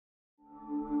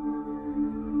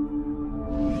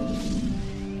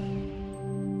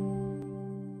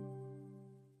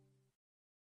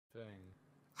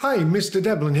Hi, Mr.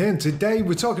 Devlin here, and today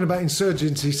we're talking about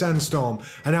Insurgency Sandstorm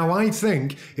and how I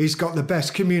think it's got the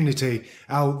best community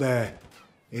out there.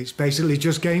 It's basically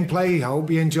just gameplay. I hope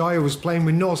you enjoy. I was playing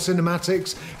with No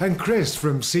Cinematics and Chris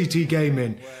from CT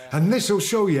Gaming, and this will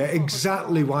show you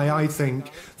exactly why I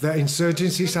think that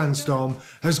Insurgency Sandstorm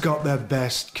has got the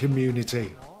best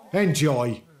community.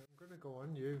 Enjoy. I'm gonna go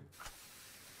on you.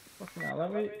 Fucking hell,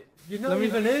 You're not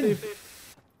even in.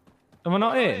 Am I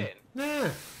not in? Nah.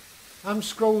 I'm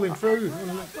scrolling through.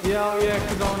 Yeah,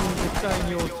 because I'm saying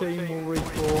your team will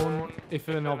respawn if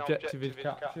an objective is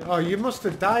captured. Oh, you must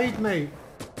have died, mate.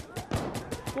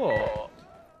 What?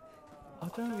 I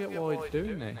don't get why it's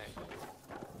doing this.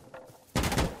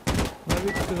 Maybe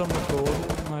it's because I'm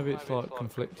recording, maybe it's like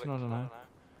conflicting, I don't know.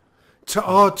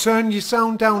 Turn your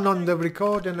sound down on the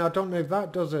recording. I don't know if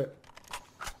that does it.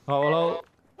 Oh, well,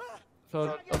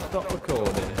 I'll stop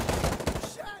recording.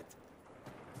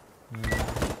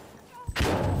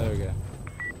 There we go.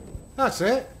 That's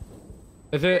it.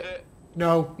 Is it?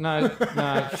 No. No,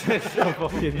 it's still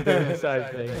fucking doing the same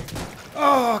thing.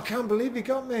 Oh, I can't believe you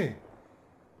got me.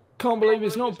 Can't believe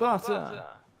it's not better.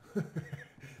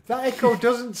 That echo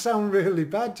doesn't sound really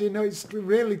bad, you know, it's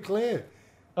really clear.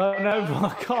 No, but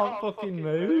I can't fucking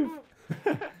move.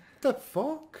 The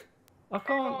fuck?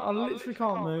 I literally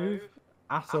can't move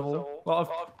at all. Like,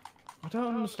 I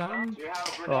don't understand.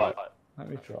 Right, let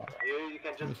me try.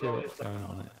 Let me see what's going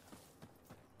on here.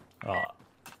 Right.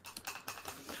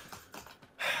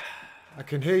 I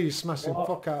can hear you smashing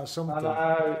fuck out of something. I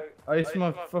know. It's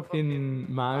my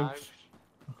fucking mouse.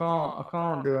 I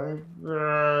can't do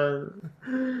it.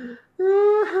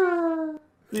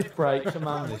 This breaks a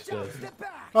man, this does.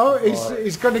 Oh,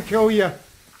 he's gonna kill you.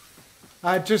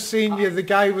 I just seen you. The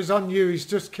guy was on you. He's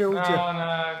just killed you.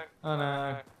 I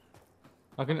know.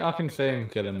 I can see him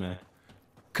killing me.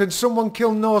 Can someone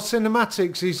kill No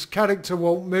Cinematics? His character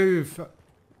won't move.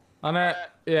 I know.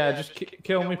 Yeah, just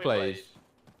kill me, please.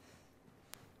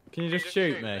 Can you just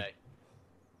shoot me?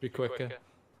 Be quicker.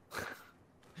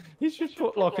 He's just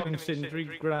put like an incendiary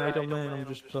grenade on me and I'm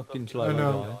just fucking slowly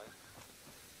dying.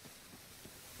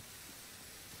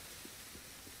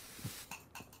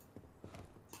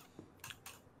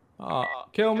 Oh,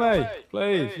 kill me,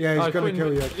 please. Yeah, he's gonna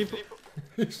kill you.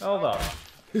 Hold on.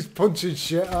 He's punching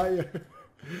shit at you.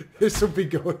 This'll be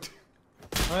good.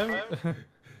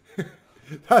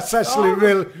 That's actually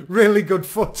really good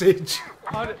footage.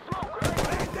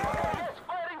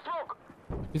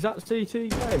 Is that CT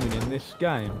gaming in this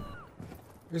game?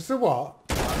 Is there what?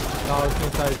 I was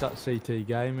going to say, is that CT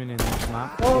gaming in this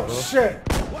map? Oh shit!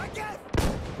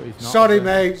 But he's not, sorry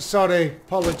mate, sorry.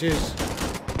 Apologies.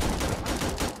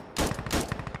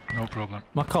 No problem.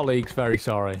 My colleague's very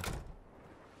sorry.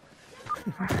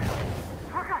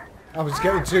 I was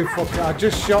getting too fucked. I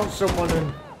just shot someone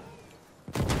and...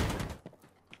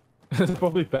 It's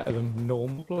probably better than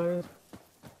normal players.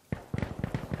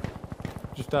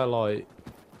 Just like,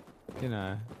 you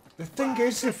know. The thing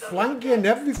is, they flank you and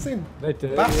everything. They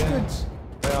do. Bastards.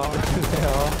 Yeah. They are. They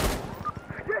are.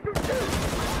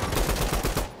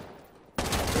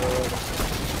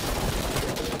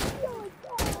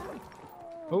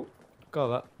 Oh, God,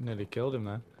 that nearly killed him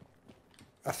there.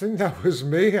 I think that was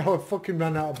me. I fucking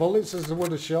ran out of bullets as I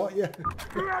would have shot you.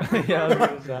 Yeah, I was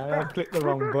going to say, I clicked the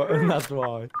wrong button, that's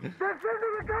why.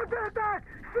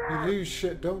 You lose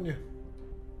shit, don't you?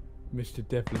 Mr.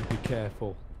 Devlin, be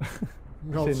careful.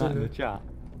 Not You seen that in the chat?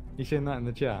 You seen that in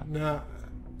the chat? Nah.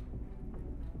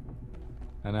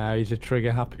 And now he's a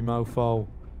trigger happy mofo.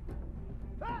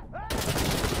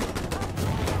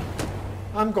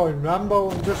 I'm going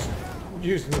Rambo. I'm just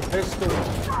using a pistol.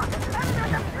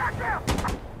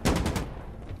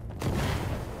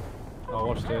 Oh,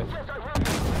 watch this.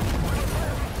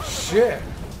 Shit.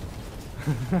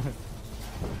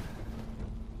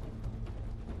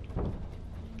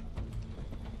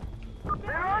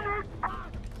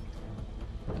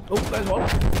 Oh, there's one.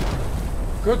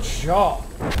 Good shot.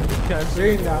 Okay.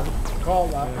 Seen that.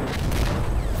 Caught that.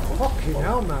 Fucking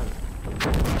hell, man.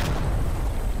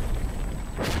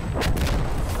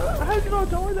 How did I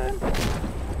die then?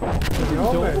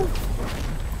 Indoors.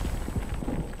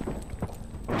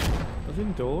 I was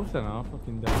indoors then, I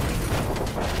fucking died.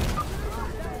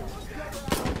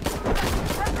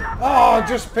 Oh,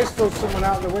 just pistoled someone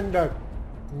out the window.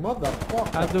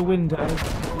 Motherfucker. Out the window. You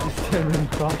just turned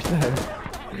and crashed then.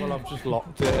 Well, I've just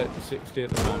locked it at 60 at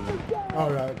the moment.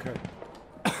 Alright, okay.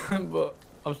 But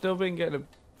I've still been getting a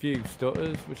few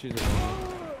stutters, which is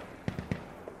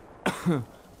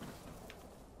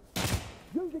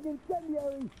Using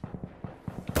incendiary!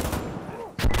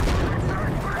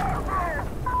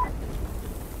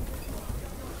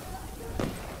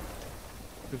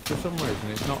 for some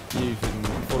reason it's not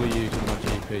fully using my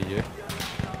GPU.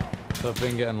 So I've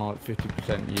been getting like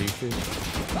 50% usage.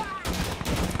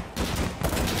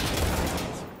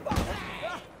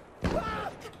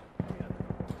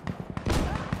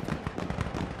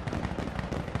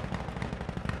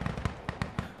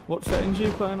 What settings are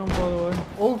you playing on, by the way?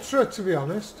 Ultra, to be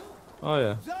honest. Oh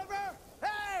yeah.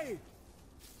 Hey!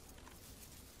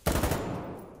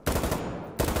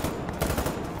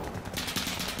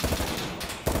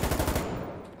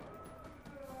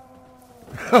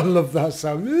 I love that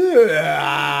sound. And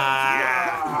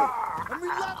we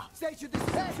left station this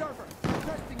server.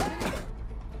 Requesting video.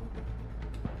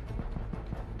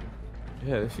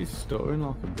 Yeah, this is stuttering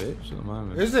like a bitch at the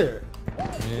moment. Is it?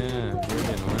 Yeah,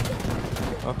 really annoying.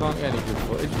 I can't get any good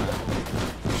footage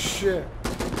now. Shit.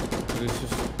 It's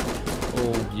just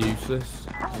all useless.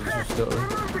 It's just stuttering.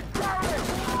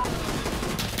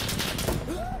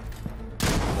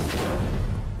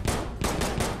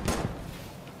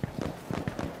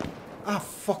 I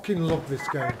fucking love this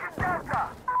game.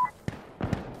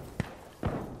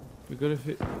 It'd be good if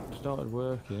it started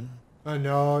working. I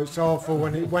know, it's awful.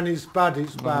 When it's bad,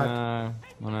 it's bad. I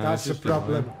know, That's the it's just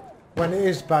problem. When it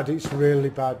is bad, it's really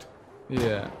bad. annoying.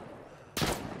 Yeah.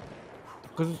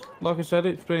 Because, like I said,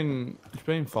 it's been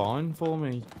fine for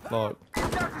me. Like 9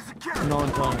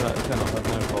 times out of 10, I've had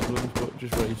no problems. But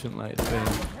just recently, it's been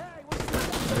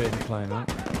really playing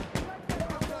up.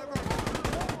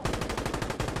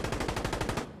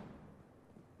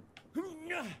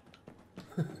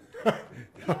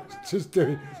 I was just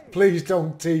doing. Please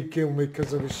don't kill me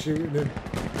because I was shooting him.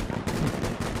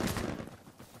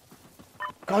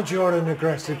 God, you're an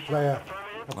aggressive player.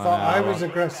 I thought I was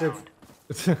aggressive.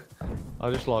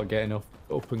 I just like getting up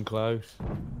and close.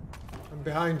 I'm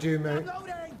behind you, mate.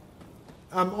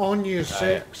 I'm on you,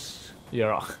 6.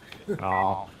 You're on.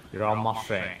 Oh, you're on my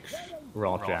 6.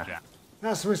 Roger.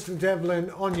 That's Mr. Devlin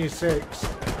on you, 6.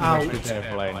 Out. Mr.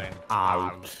 Devlin,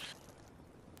 out.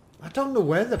 I don't know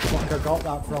where the fuck I got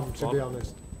that from, to be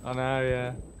honest. I know,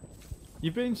 yeah.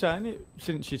 You've been saying it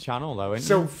since your channel, though, ain't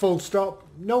So, you? full stop.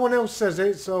 No one else says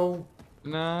it, so...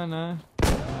 No.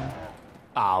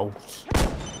 Out.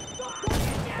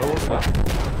 Oh, what's that?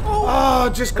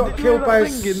 Oh, just got killed by a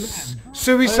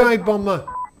suicide bomber.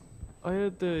 I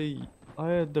heard the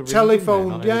ringing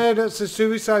Telephone. then. Yeah, that's a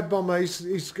suicide bomber.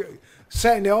 He's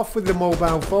setting it off with the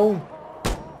mobile phone.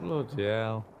 Bloody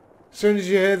hell. As soon as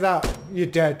you hear that, you're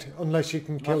dead, unless you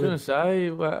can I was kill going him. to say,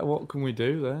 what can we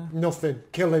do there? Nothing.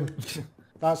 Kill him.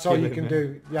 That's all Kill you him, can yeah.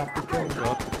 do. You have to kill him.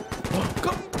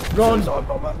 Run!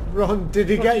 Run. Did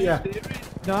he get you?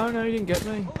 No, he didn't get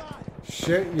me.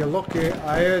 Shit, you're lucky.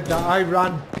 I heard that. I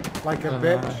ran like a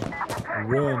bitch.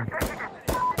 Run.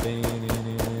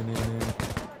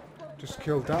 Just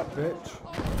killed that bitch.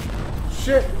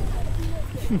 Shit.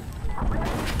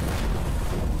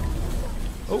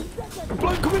 Oh,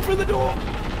 bloke coming through the door!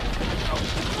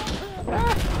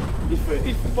 Ah,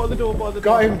 he's by the door,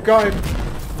 Got him.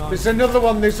 Nice. There's another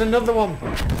one.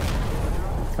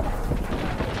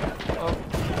 Oh.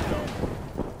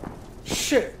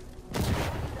 Shit.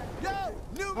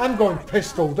 I'm going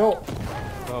pistoled up.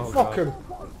 Oh, Fuck God. him.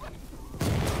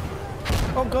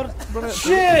 Oh god, run out.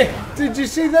 Shit! Did you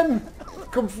see them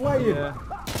come flying? Yeah.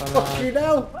 Fucking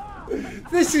hell!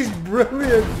 This is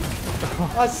brilliant!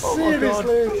 I Oh my god,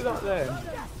 seriously... see that then?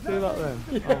 See that then?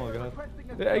 Oh my god.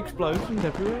 There are explosions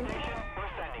everywhere.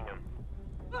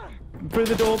 Through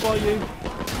the door by you.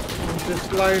 I'm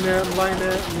just lying there.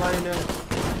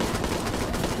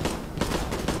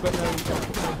 Got no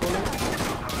bullets.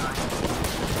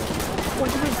 Oh,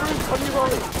 you went through! On your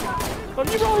right! On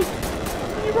your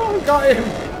right! Got him!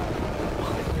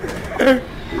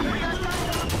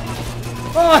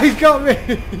 Oh, he got me!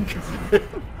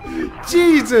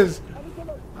 Jesus!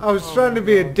 I was trying to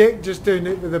be a dick just doing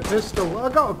it with a pistol. I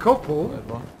got a couple.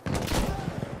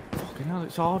 Fucking hell,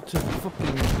 it's hard to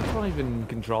fucking... I can't even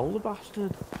control the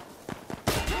bastard.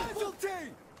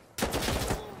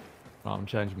 Right, I'm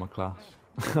changing my class.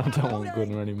 I don't want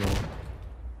gunner anymore.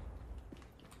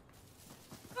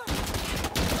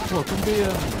 Well, could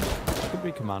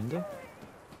be commander.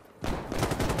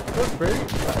 Could be.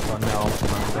 No,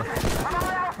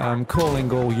 I'm commander.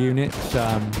 Calling all units.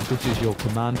 This is your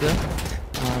commander.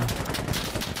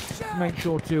 Make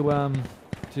sure to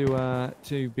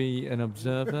be an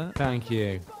observer. Thank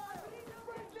you.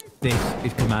 This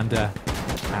is commander.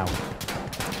 Out.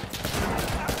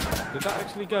 Did that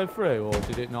actually go through, or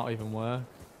did it not even work?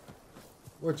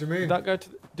 What do you mean? Did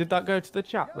that go to the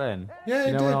chat then? Yeah,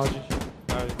 it When I did. just,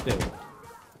 it did.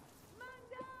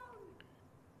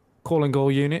 Calling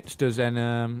all units. Does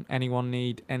anyone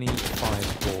need any fire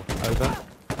support? Over.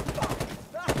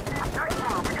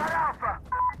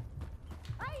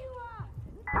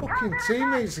 fucking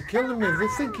teammates are killing me. They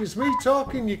think it's me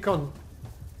talking, you cunt.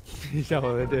 Is that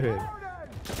what they're doing?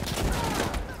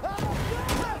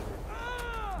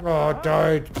 Oh, I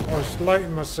died. I was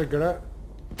lighting my cigarette.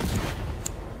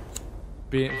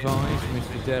 Be advised,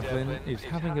 Mr. Devlin is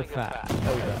having a fat.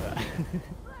 Over.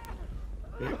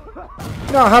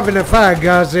 Not having a fag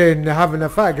as in having a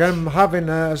fag, I'm having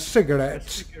a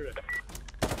cigarette.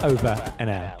 Over and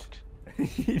out.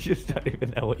 You just don't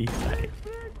even know what he's saying.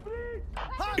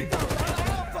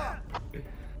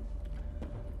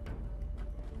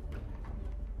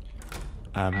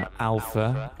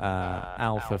 Alpha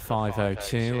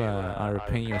 502, I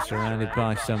repeat, you're surrounded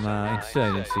by some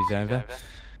insurgencies, over.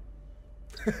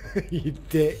 You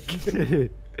dick.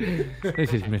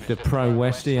 This is Mr. Pro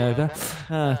Westy, over.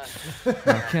 I'll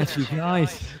catch you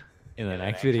guys in the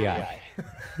next video.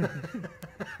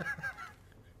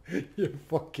 You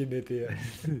fucking idiot.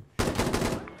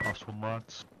 Awesome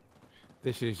words.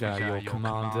 This is your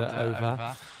commander,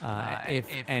 over. If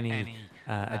any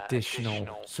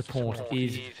additional support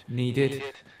is needed,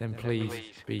 then please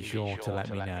be sure to let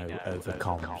me know over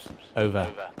comms.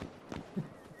 Over.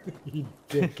 You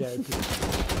dickhead.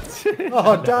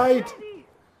 Oh, I died.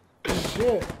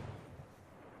 Shit.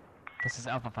 This is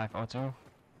Alpha 502.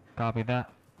 Copy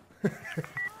that.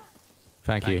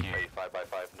 Thank you. 5 by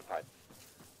 5 in the pipe.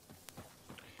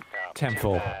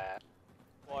 10-4.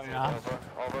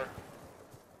 Over.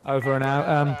 Over and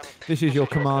out. This is your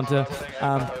commander.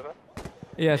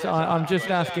 Yes, I'm just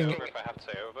asking.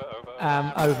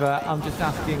 Over. I'm just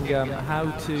asking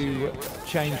how to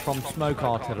change from smoke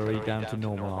artillery down to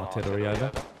normal artillery.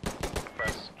 Over.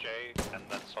 Press J and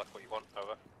then select what you want.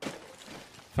 Over.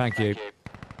 Thank you.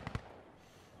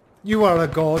 You are a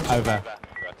god. Over.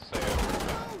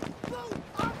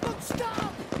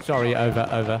 Sorry.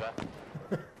 Over.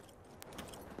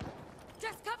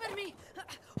 Just cover me.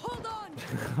 Hold on.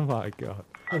 Oh my god.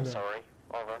 I'm sorry.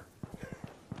 Over.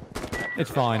 It's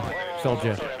fine,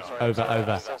 soldier.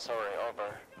 Over. So sorry.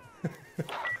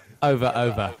 Over.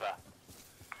 Over.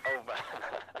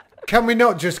 Can we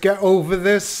not just get over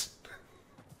this?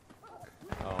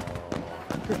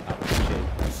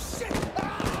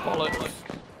 Bollocks.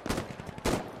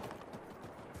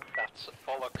 That's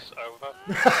bollocks.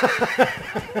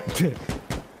 Over.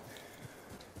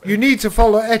 You need to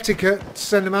follow etiquette,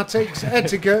 cinematics.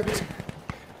 Etiquette.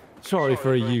 Sorry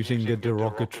for using a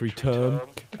derogatory term.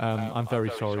 I'm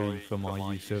very sorry for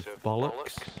my use of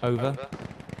bollocks. Over.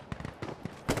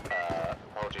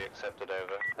 Apology accepted.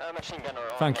 Over. Machine gunner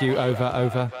on. Thank you.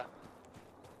 Over.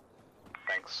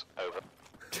 Thanks. Over.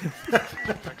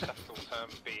 Acceptable term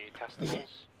be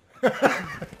testicles.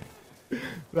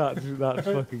 That's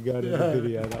fucking good in the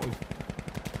video. That was.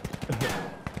 I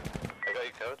got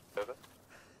your code. Over.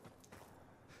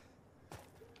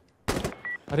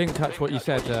 I didn't catch what you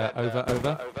said. Over.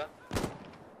 Over.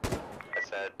 I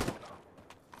said,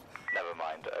 never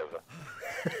mind. Over.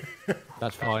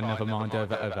 That's fine. Never mind.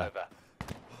 Over. Over.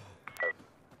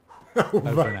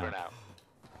 Over and out.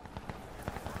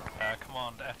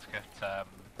 Command etiquette.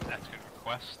 Etiquette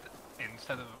request.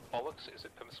 Instead of bollocks, is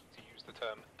it permissible to use the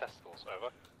term testicles?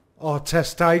 Over. Or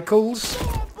testicles.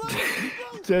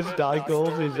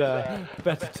 Testicles is a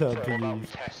better term to use.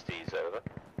 Testes. Over.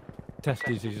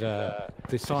 Testes is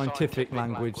the scientific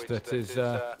language that is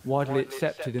widely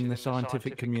accepted in the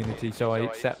scientific community, so I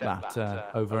accept that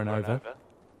over and over.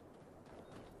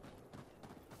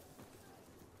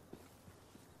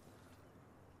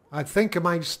 I think I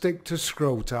might stick to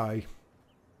scroti.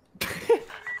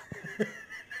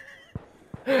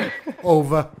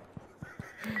 Over.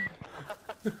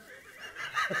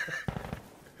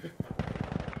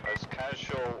 Most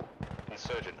casual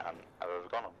insurgent hunt I've ever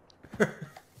gone on.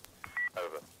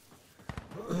 Over.